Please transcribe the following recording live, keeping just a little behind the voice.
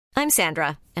I'm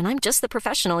Sandra, and I'm just the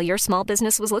professional your small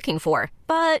business was looking for.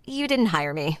 But you didn't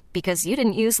hire me because you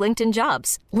didn't use LinkedIn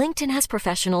Jobs. LinkedIn has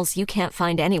professionals you can't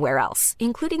find anywhere else,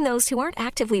 including those who aren't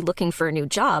actively looking for a new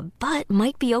job, but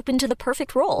might be open to the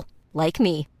perfect role, like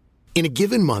me. In a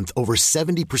given month, over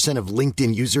 70% of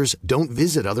LinkedIn users don't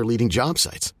visit other leading job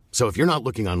sites. So if you're not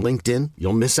looking on LinkedIn,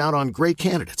 you'll miss out on great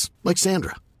candidates like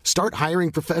Sandra. Start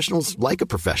hiring professionals like a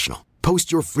professional.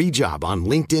 Post your free job on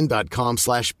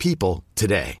linkedin.com/people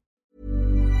today.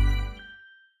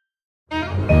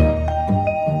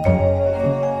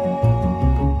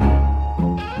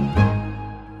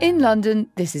 In London,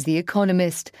 this is The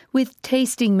Economist with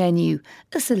Tasting Menu,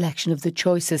 a selection of the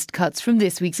choicest cuts from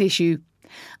this week's issue.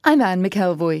 I'm Anne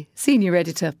McElvoy, Senior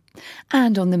Editor.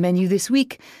 And on the menu this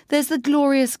week, there's the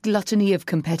glorious gluttony of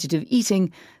competitive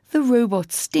eating, the robot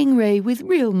Stingray with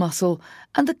real muscle,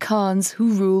 and the Khans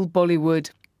who rule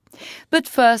Bollywood. But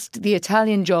first, the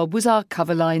Italian Job was our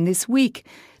cover line this week,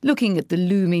 looking at the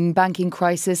looming banking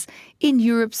crisis in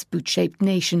Europe's boot-shaped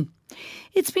nation.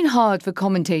 It's been hard for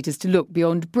commentators to look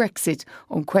beyond Brexit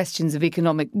on questions of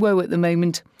economic woe at the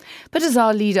moment. But as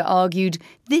our leader argued,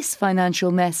 this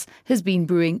financial mess has been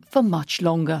brewing for much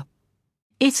longer.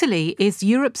 Italy is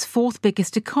Europe's fourth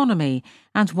biggest economy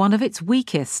and one of its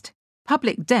weakest.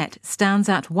 Public debt stands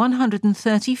at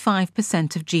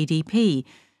 135% of GDP.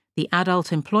 The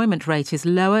adult employment rate is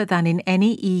lower than in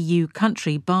any EU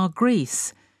country bar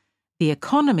Greece. The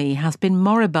economy has been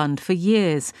moribund for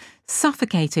years,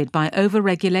 suffocated by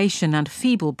over-regulation and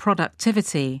feeble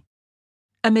productivity.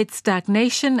 Amid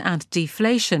stagnation and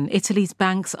deflation, Italy's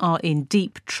banks are in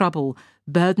deep trouble,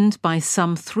 burdened by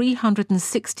some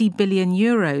 €360 billion,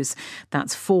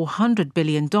 that's $400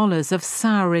 billion of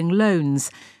souring loans,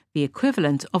 the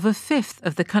equivalent of a fifth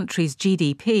of the country's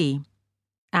GDP.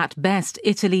 At best,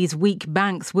 Italy's weak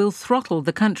banks will throttle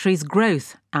the country's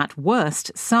growth. At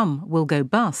worst, some will go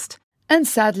bust. And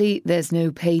sadly, there's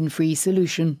no pain-free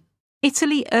solution.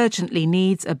 Italy urgently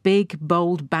needs a big,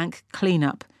 bold bank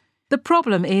clean-up. The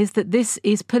problem is that this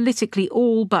is politically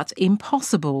all but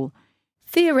impossible.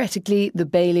 Theoretically, the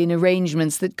bail-in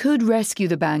arrangements that could rescue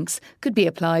the banks could be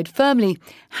applied firmly.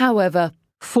 However,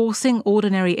 forcing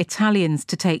ordinary Italians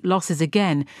to take losses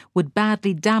again would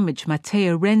badly damage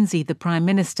Matteo Renzi, the Prime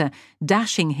Minister,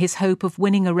 dashing his hope of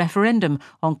winning a referendum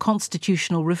on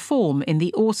constitutional reform in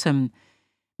the autumn.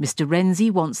 Mr.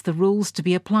 Renzi wants the rules to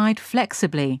be applied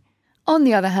flexibly. On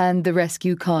the other hand, the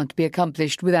rescue can't be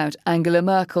accomplished without Angela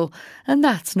Merkel, and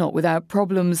that's not without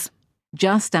problems.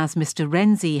 Just as Mr.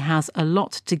 Renzi has a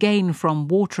lot to gain from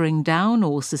watering down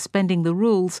or suspending the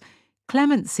rules,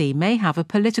 clemency may have a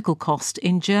political cost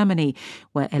in Germany,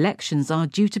 where elections are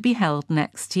due to be held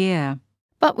next year.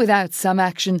 But without some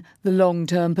action, the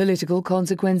long-term political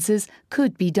consequences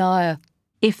could be dire.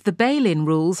 If the bail-in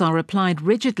rules are applied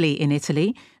rigidly in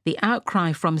Italy, the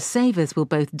outcry from savers will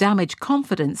both damage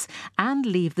confidence and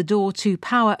leave the door to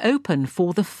power open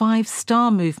for the Five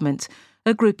Star Movement,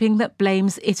 a grouping that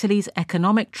blames Italy's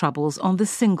economic troubles on the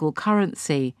single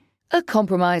currency. A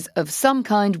compromise of some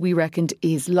kind, we reckoned,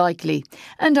 is likely,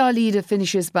 and our leader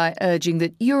finishes by urging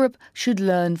that Europe should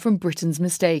learn from Britain's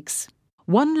mistakes.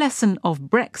 One lesson of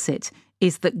Brexit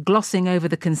is that glossing over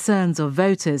the concerns of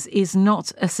voters is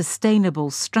not a sustainable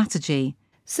strategy.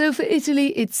 So for Italy,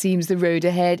 it seems the road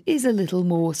ahead is a little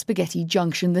more spaghetti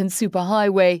junction than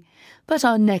superhighway. But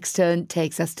our next turn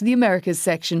takes us to the Americas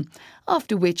section,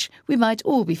 after which we might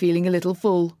all be feeling a little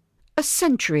full. A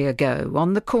century ago,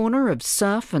 on the corner of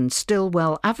Surf and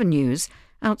Stillwell Avenues,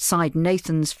 outside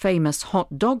Nathan's famous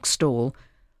hot dog stall,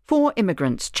 4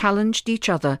 immigrants challenged each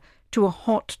other to a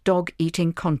hot dog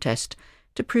eating contest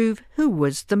to prove who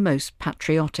was the most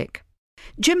patriotic.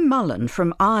 Jim Mullen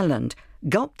from Ireland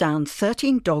gulped down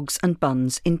 13 dogs and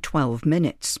buns in 12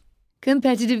 minutes.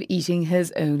 Competitive eating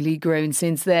has only grown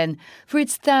since then. For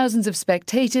its thousands of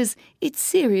spectators, it's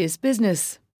serious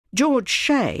business. George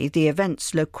Shea, the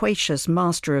event's loquacious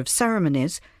master of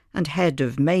ceremonies and head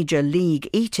of Major League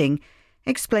Eating,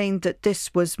 explained that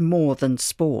this was more than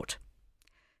sport.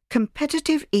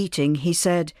 Competitive eating, he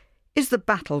said, is the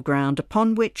battleground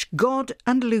upon which God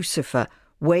and Lucifer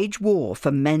wage war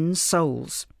for men's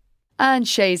souls. And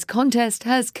Shea's contest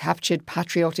has captured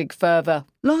patriotic fervour.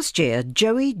 Last year,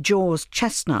 Joey Jaws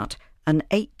Chestnut, an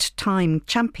 8-time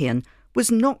champion,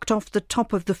 was knocked off the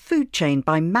top of the food chain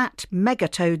by Matt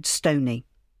Megatoad Stoney.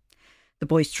 The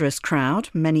boisterous crowd,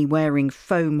 many wearing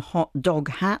foam hot dog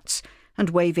hats and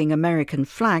waving American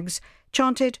flags,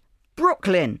 chanted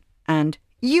 "Brooklyn" and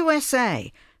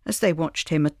 "USA" as they watched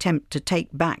him attempt to take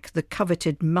back the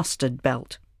coveted mustard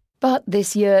belt. But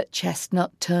this year,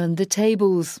 Chestnut turned the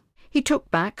tables. He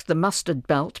took back the mustard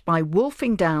belt by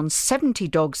wolfing down 70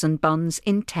 dogs and buns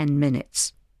in 10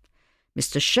 minutes.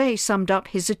 Mr. Shea summed up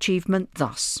his achievement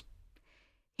thus: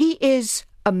 "He is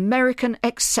American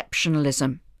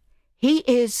exceptionalism. He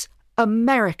is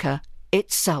America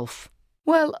itself."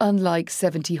 Well, unlike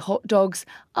 70 hot dogs,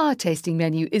 our tasting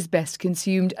menu is best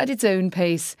consumed at its own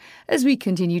pace, as we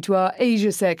continue to our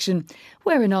Asia section,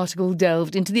 where an article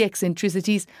delved into the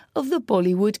eccentricities of the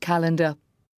Bollywood calendar.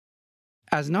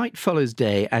 As night follows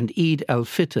day and Eid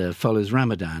al-Fitr follows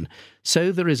Ramadan,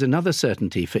 so there is another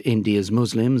certainty for India's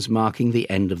Muslims marking the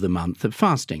end of the month of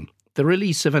fasting: the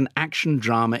release of an action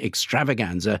drama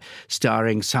extravaganza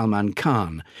starring Salman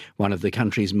Khan, one of the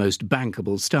country's most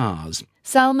bankable stars.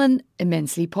 Salman,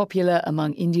 immensely popular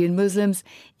among Indian Muslims,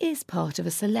 is part of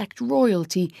a select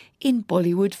royalty in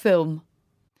Bollywood film.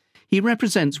 He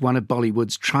represents one of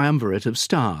Bollywood's triumvirate of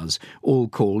stars, all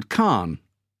called Khan,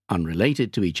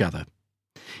 unrelated to each other.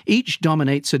 Each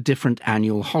dominates a different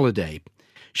annual holiday.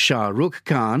 Shah Rukh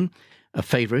Khan, a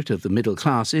favourite of the middle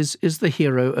classes, is the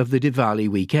hero of the Diwali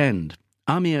weekend.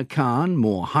 Amir Khan,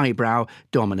 more highbrow,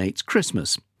 dominates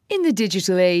Christmas. In the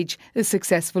digital age, a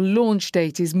successful launch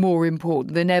date is more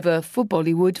important than ever for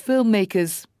Bollywood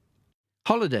filmmakers.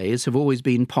 Holidays have always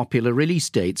been popular release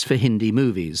dates for Hindi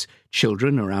movies.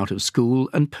 Children are out of school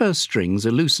and purse strings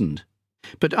are loosened.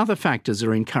 But other factors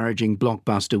are encouraging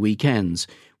blockbuster weekends.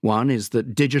 One is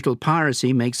that digital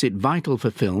piracy makes it vital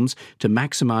for films to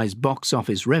maximise box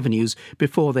office revenues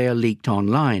before they are leaked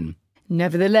online.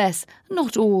 Nevertheless,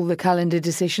 not all the calendar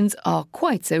decisions are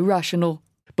quite so rational.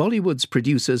 Bollywood's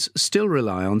producers still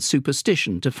rely on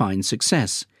superstition to find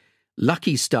success.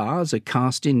 Lucky stars are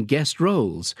cast in guest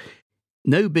roles.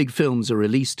 No big films are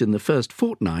released in the first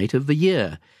fortnight of the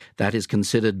year. That is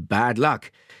considered bad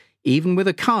luck, even with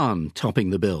a Khan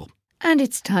topping the bill. And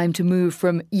it's time to move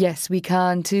from yes we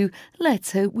can to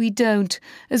let's hope we don't,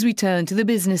 as we turn to the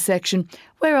business section,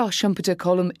 where our Schumpeter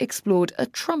column explored a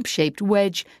Trump-shaped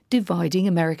wedge dividing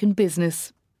American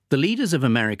business. The leaders of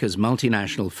America's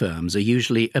multinational firms are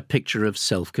usually a picture of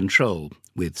self-control,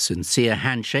 with sincere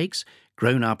handshakes,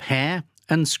 grown-up hair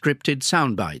and scripted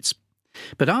sound bites.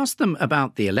 But ask them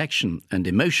about the election and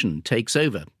emotion takes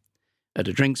over. At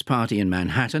a drinks party in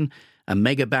Manhattan, a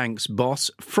megabank's boss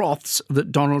froths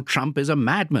that Donald Trump is a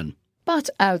madman. But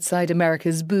outside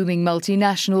America's booming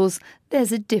multinationals,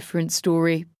 there's a different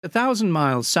story. 1,000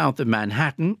 miles south of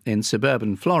Manhattan, in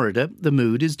suburban Florida, the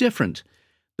mood is different.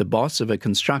 The boss of a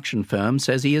construction firm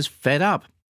says he is fed up.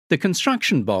 The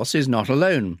construction boss is not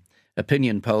alone.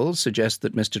 Opinion polls suggest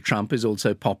that Mr. Trump is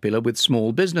also popular with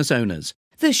small business owners.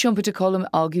 The Schumpeter column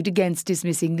argued against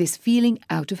dismissing this feeling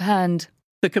out of hand.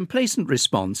 The complacent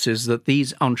response is that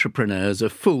these entrepreneurs are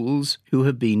fools who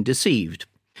have been deceived.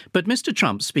 But Mr.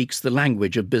 Trump speaks the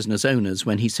language of business owners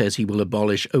when he says he will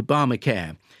abolish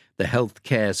Obamacare, the health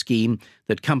care scheme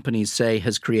that companies say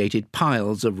has created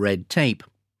piles of red tape.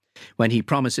 When he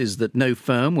promises that no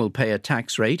firm will pay a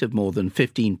tax rate of more than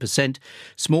 15%,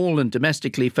 small and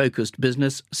domestically focused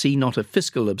business see not a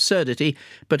fiscal absurdity,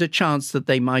 but a chance that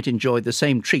they might enjoy the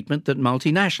same treatment that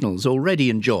multinationals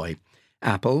already enjoy.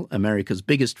 Apple, America's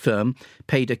biggest firm,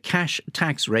 paid a cash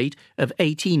tax rate of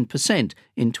 18%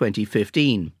 in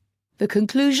 2015. The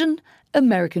conclusion?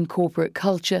 American corporate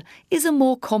culture is a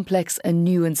more complex and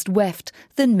nuanced weft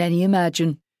than many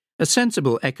imagine. A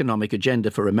sensible economic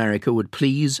agenda for America would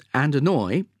please and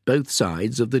annoy both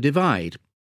sides of the divide.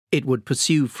 It would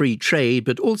pursue free trade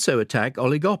but also attack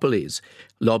oligopolies,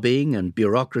 lobbying and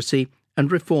bureaucracy,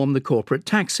 and reform the corporate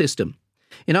tax system.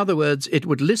 In other words, it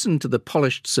would listen to the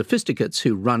polished sophisticates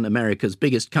who run America's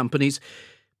biggest companies,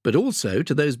 but also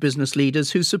to those business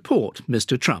leaders who support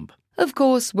Mr. Trump. Of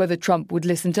course, whether Trump would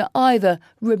listen to either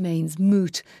remains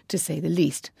moot, to say the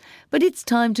least. But it's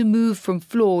time to move from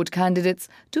flawed candidates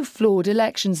to flawed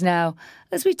elections now,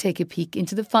 as we take a peek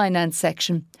into the finance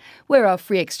section, where our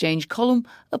Free Exchange column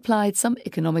applied some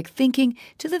economic thinking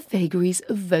to the vagaries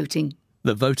of voting.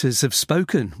 The voters have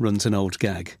spoken, runs an old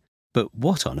gag. But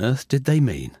what on earth did they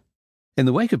mean? In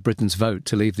the wake of Britain's vote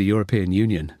to leave the European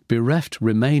Union, bereft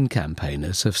Remain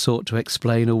campaigners have sought to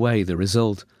explain away the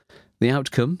result. The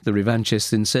outcome, the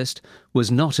revanchists insist, was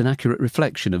not an accurate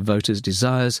reflection of voters'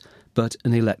 desires, but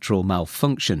an electoral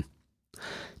malfunction.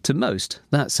 To most,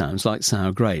 that sounds like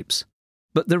sour grapes.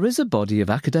 But there is a body of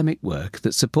academic work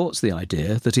that supports the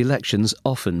idea that elections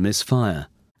often misfire.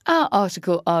 Our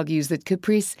article argues that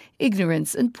caprice,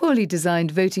 ignorance and poorly designed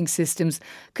voting systems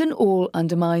can all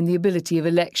undermine the ability of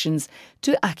elections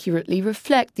to accurately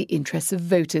reflect the interests of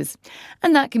voters.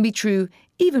 And that can be true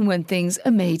even when things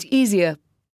are made easier.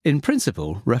 In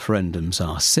principle, referendums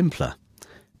are simpler.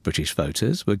 British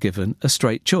voters were given a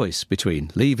straight choice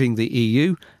between leaving the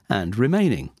EU and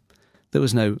remaining. There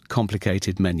was no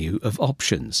complicated menu of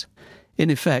options. In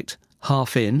effect,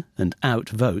 half in and out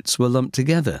votes were lumped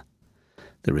together.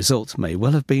 The result may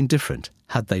well have been different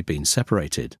had they been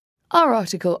separated. Our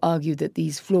article argued that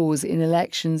these flaws in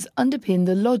elections underpin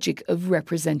the logic of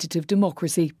representative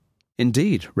democracy.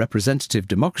 Indeed, representative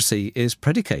democracy is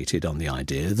predicated on the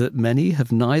idea that many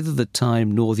have neither the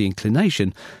time nor the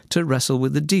inclination to wrestle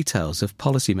with the details of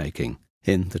policy making.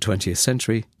 In the 20th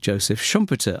century, Joseph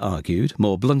Schumpeter argued,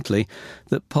 more bluntly,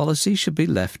 that policy should be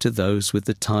left to those with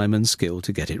the time and skill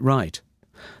to get it right.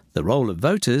 The role of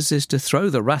voters is to throw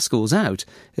the rascals out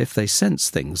if they sense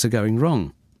things are going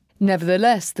wrong.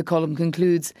 Nevertheless, the column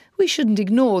concludes, we shouldn't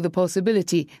ignore the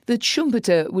possibility that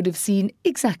Schumpeter would have seen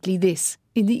exactly this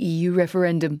in the EU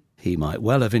referendum. He might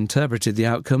well have interpreted the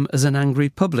outcome as an angry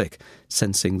public,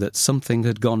 sensing that something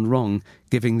had gone wrong,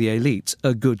 giving the elite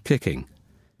a good kicking.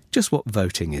 Just what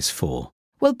voting is for.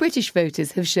 Well, British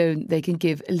voters have shown they can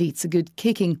give elites a good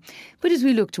kicking, but as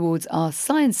we look towards our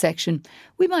science section,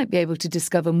 we might be able to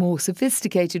discover more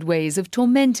sophisticated ways of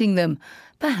tormenting them,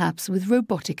 perhaps with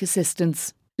robotic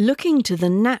assistance. Looking to the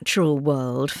natural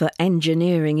world for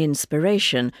engineering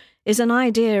inspiration is an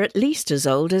idea at least as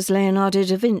old as Leonardo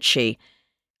da Vinci.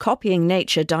 Copying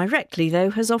nature directly, though,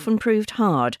 has often proved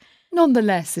hard.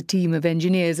 Nonetheless, a team of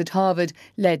engineers at Harvard,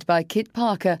 led by Kit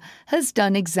Parker, has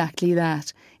done exactly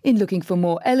that, in looking for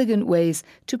more elegant ways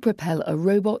to propel a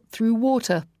robot through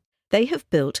water. They have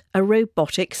built a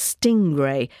robotic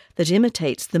stingray that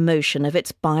imitates the motion of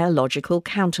its biological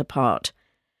counterpart.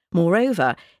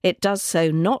 Moreover, it does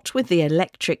so not with the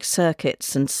electric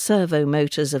circuits and servo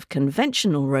motors of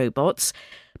conventional robots,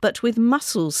 but with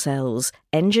muscle cells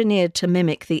engineered to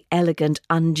mimic the elegant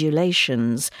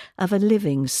undulations of a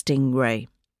living stingray.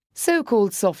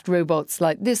 So-called soft robots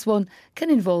like this one can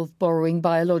involve borrowing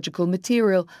biological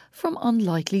material from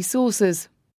unlikely sources.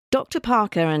 Dr.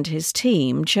 Parker and his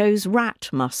team chose rat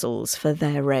muscles for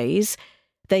their rays.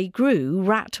 They grew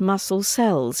rat muscle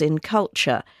cells in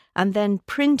culture and then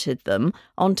printed them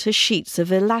onto sheets of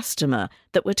elastomer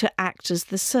that were to act as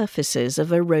the surfaces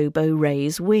of a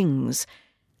robo-ray's wings.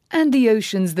 And the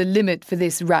ocean's the limit for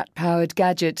this rat-powered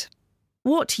gadget.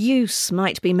 What use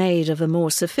might be made of a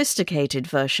more sophisticated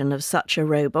version of such a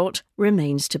robot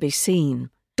remains to be seen.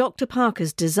 Dr.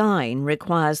 Parker's design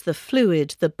requires the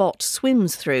fluid the bot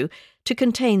swims through to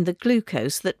contain the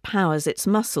glucose that powers its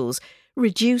muscles,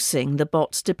 reducing the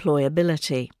bot's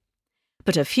deployability.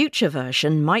 But a future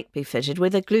version might be fitted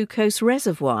with a glucose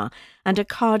reservoir and a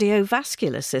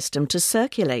cardiovascular system to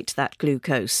circulate that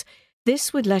glucose.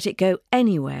 This would let it go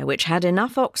anywhere which had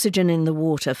enough oxygen in the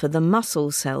water for the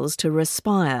muscle cells to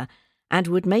respire, and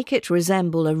would make it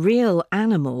resemble a real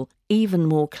animal even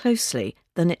more closely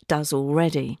than it does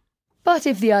already. But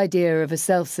if the idea of a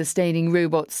self-sustaining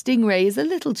robot stingray is a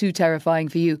little too terrifying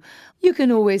for you, you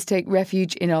can always take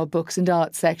refuge in our books and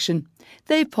arts section.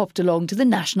 They've popped along to the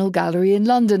National Gallery in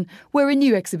London, where a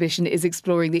new exhibition is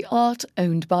exploring the art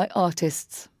owned by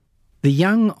artists. The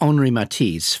young Henri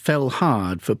Matisse fell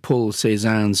hard for Paul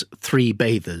Cézanne's Three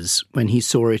Bathers when he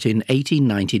saw it in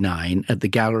 1899 at the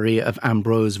Gallery of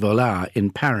Ambroise Vollard in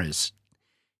Paris.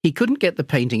 He couldn't get the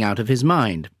painting out of his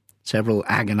mind. Several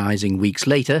agonising weeks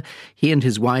later, he and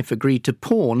his wife agreed to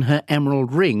pawn her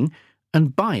emerald ring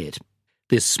and buy it.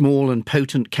 This small and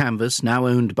potent canvas, now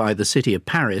owned by the city of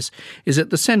Paris, is at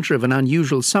the centre of an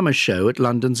unusual summer show at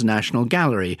London's National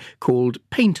Gallery called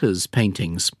Painters'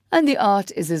 Paintings. And the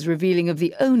art is as revealing of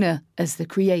the owner as the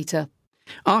creator.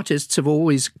 Artists have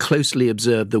always closely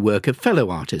observed the work of fellow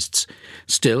artists.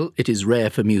 Still, it is rare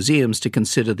for museums to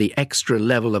consider the extra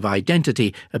level of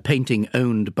identity a painting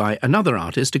owned by another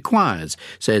artist acquires,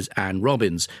 says Anne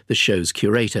Robbins, the show's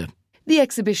curator. The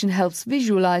exhibition helps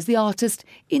visualise the artist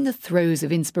in the throes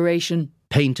of inspiration.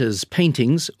 Painters'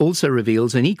 Paintings also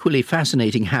reveals an equally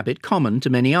fascinating habit common to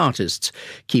many artists,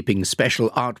 keeping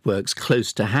special artworks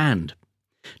close to hand.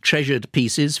 Treasured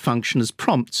pieces function as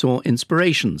prompts or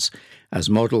inspirations. As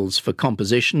models for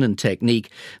composition and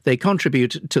technique, they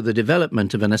contribute to the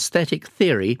development of an aesthetic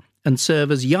theory and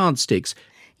serve as yardsticks.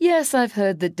 Yes, I've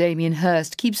heard that Damien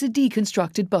Hirst keeps a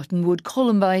deconstructed buttonwood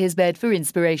column by his bed for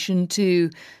inspiration too.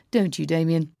 Don't you,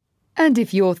 Damien? And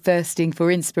if you're thirsting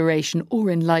for inspiration or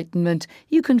enlightenment,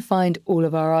 you can find all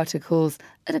of our articles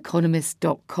at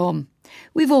economist.com.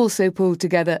 We've also pulled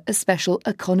together a special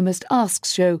Economist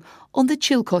Asks show on the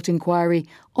Chilcot inquiry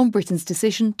on Britain's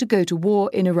decision to go to war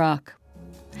in Iraq.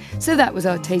 So that was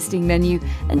our tasting menu,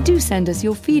 and do send us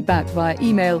your feedback via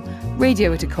email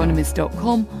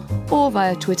radio@economist.com or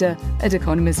via Twitter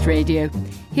 @EconomistRadio.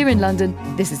 Here in London,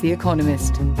 this is The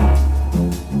Economist.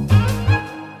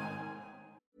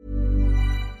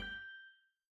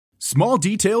 Small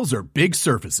details or big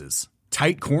surfaces,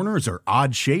 tight corners or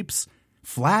odd shapes,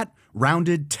 flat,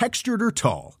 rounded, textured, or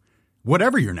tall.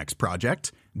 Whatever your next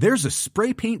project, there's a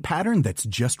spray paint pattern that's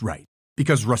just right.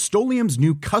 Because Rust-Oleum's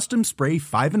new Custom Spray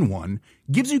 5-in-1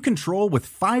 gives you control with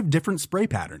 5 different spray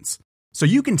patterns. So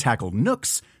you can tackle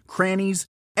nooks, crannies,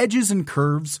 edges, and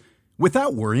curves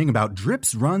without worrying about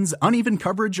drips, runs, uneven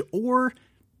coverage, or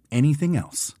anything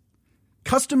else.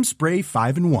 Custom Spray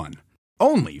 5-in-1.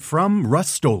 Only from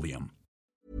Rust-Oleum.